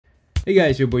Hey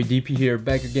guys, your boy DP here,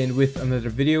 back again with another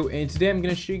video, and today I'm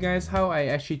gonna show you guys how I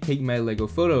actually take my Lego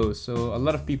photos. So a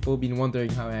lot of people have been wondering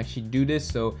how I actually do this,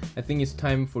 so I think it's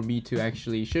time for me to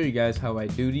actually show you guys how I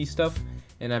do these stuff.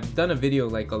 And I've done a video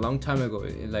like a long time ago,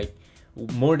 like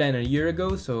more than a year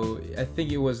ago, so I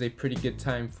think it was a pretty good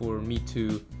time for me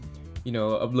to, you know,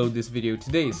 upload this video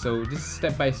today. So this is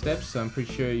step by step, so I'm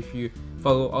pretty sure if you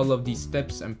follow all of these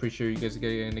steps, I'm pretty sure you guys are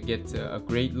gonna get a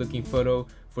great looking photo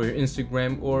for your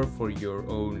Instagram or for your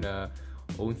own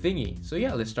thingy. So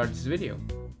yeah, let's start this video.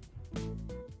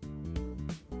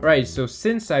 Alright, so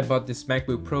since I bought this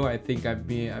MacBook Pro, I think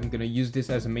I'm gonna use this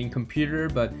as a main computer,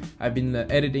 but I've been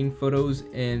editing photos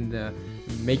and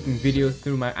making videos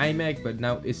through my iMac, but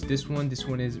now it's this one. This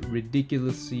one is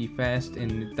ridiculously fast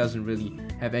and it doesn't really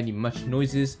have any much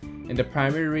noises. And the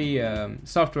primary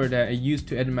software that I use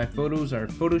to edit my photos are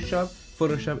Photoshop.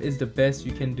 Photoshop is the best.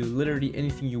 You can do literally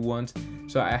anything you want.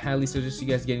 So I highly suggest you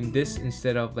guys getting this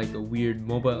instead of like a weird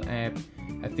mobile app.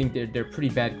 I think they're pretty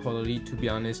bad quality, to be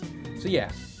honest. So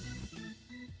yeah.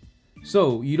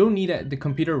 So you don't need the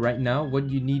computer right now. What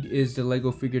you need is the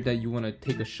Lego figure that you want to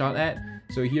take a shot at.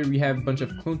 So here we have a bunch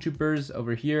of clone troopers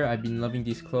over here. I've been loving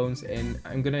these clones, and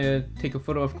I'm gonna take a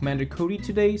photo of Commander Cody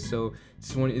today. So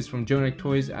this one is from Jonak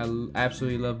Toys. I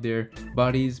absolutely love their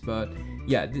bodies, but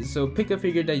yeah, so pick a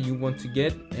figure that you want to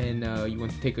get and you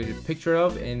want to take a picture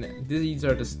of. And these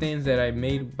are the stands that I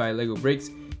made by Lego bricks.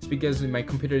 It's because my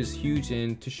computer is huge,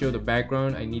 and to show the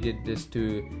background I needed this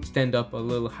to stand up a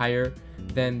little higher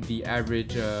than the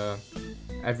average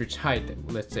height,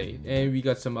 let's say. And we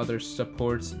got some other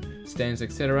supports, stands,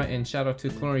 etc. And shout out to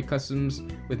Culinary Customs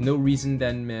with no reason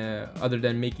other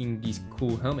than making these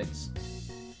cool helmets.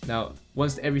 Now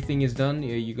once everything is done,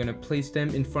 you're gonna place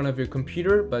them in front of your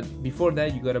computer, but before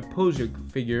that you gotta pose your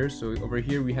figure. So over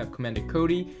here we have Commander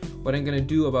Cody. What I'm gonna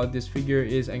do about this figure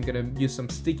is I'm gonna use some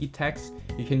sticky text.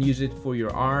 You can use it for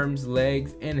your arms,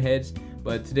 legs, and heads,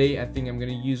 but today I think I'm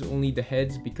gonna use only the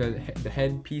heads, because the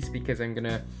head piece, because I'm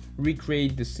gonna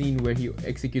recreate the scene where he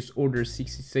executes Order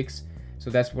 66.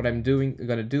 So that's what I'm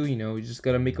gonna do. You know, you just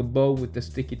gotta make a bow with the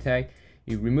sticky tag.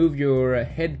 You remove your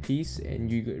headpiece and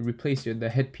you replace the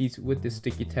headpiece with the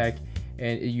sticky tag,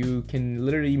 and you can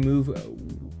literally move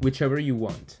whichever you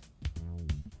want.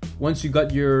 Once you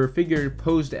got your figure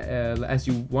posed as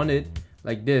you want it,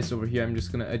 like this over here, I'm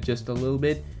just gonna adjust a little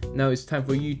bit. Now it's time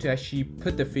for you to actually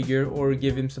put the figure or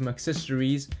give him some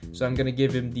accessories. So I'm gonna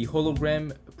give him the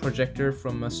hologram projector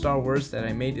from Star Wars that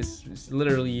I made. It's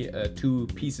literally 2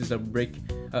 pieces of brick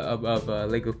of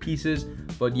Lego pieces,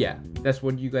 but yeah, that's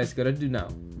what you guys gotta do now.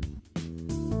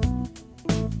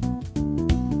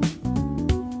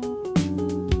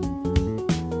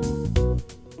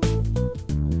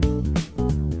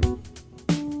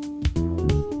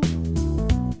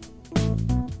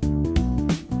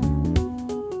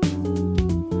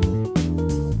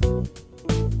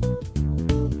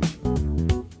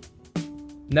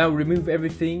 Now remove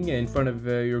everything in front of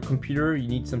your computer. You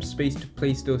need some space to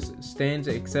place those stands,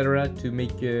 etc., to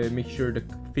make sure the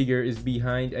figure is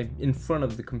in front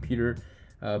of the computer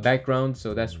background.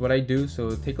 So that's what I do.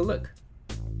 So take a look.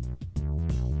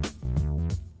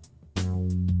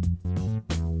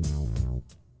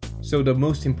 So the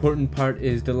most important part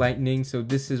is the lighting. So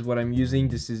this is what I'm using.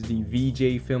 This is the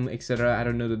VJ film, etc. I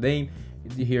don't know the name.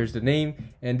 Here's the name,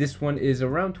 and this one is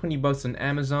around 20 bucks on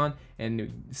Amazon.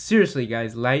 And seriously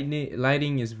guys,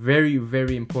 lighting is very,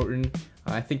 very important.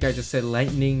 I think I just said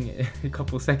lightning a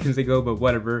couple seconds ago, but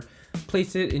whatever.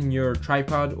 Place it in your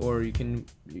tripod, or you can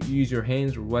use your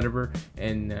hands or whatever,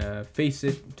 and face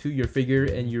it to your figure,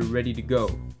 and you're ready to go.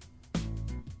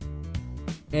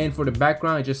 And for the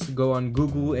background, I just go on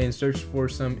Google and search for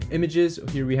some images.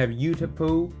 Here we have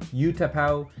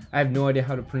Utapao. I have no idea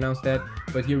how to pronounce that,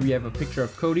 but here we have a picture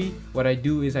of Cody. What I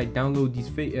do is I download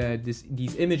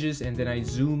these images, and then I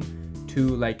zoom to,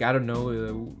 like, I don't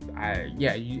know,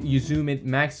 you zoom it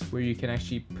max where you can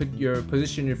actually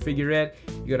position your figure at.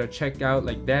 You gotta check out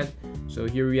like that. So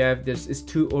here we have this. It's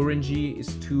too orangey,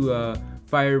 it's too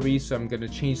fiery, so I'm gonna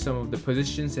change some of the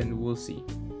positions and we'll see.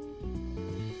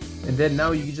 And then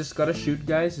now you just gotta shoot,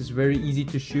 guys. It's very easy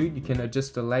to shoot. You can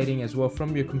adjust the lighting as well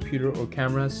from your computer or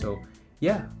camera. So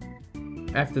yeah,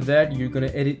 after that you're gonna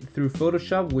edit through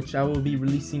Photoshop, which I will be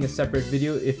releasing a separate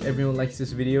video if everyone likes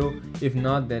this video. If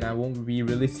not, then I won't be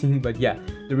releasing, but yeah,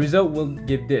 the result will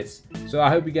give this. So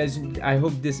I hope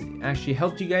this actually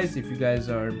helped you guys. If you guys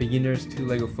are beginners to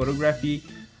Lego photography,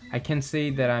 I can't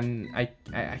say that I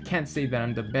can't say that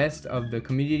I'm the best of the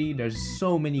community. There's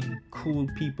so many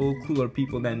cooler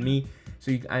people than me.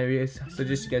 So I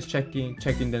suggest you guys checking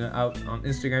them out on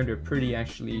Instagram. They're pretty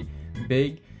actually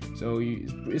big, so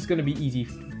it's gonna be easy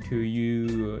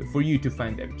for you to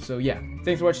find them. So yeah,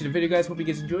 thanks for watching the video, guys. Hope you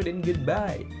guys enjoyed, and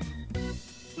goodbye.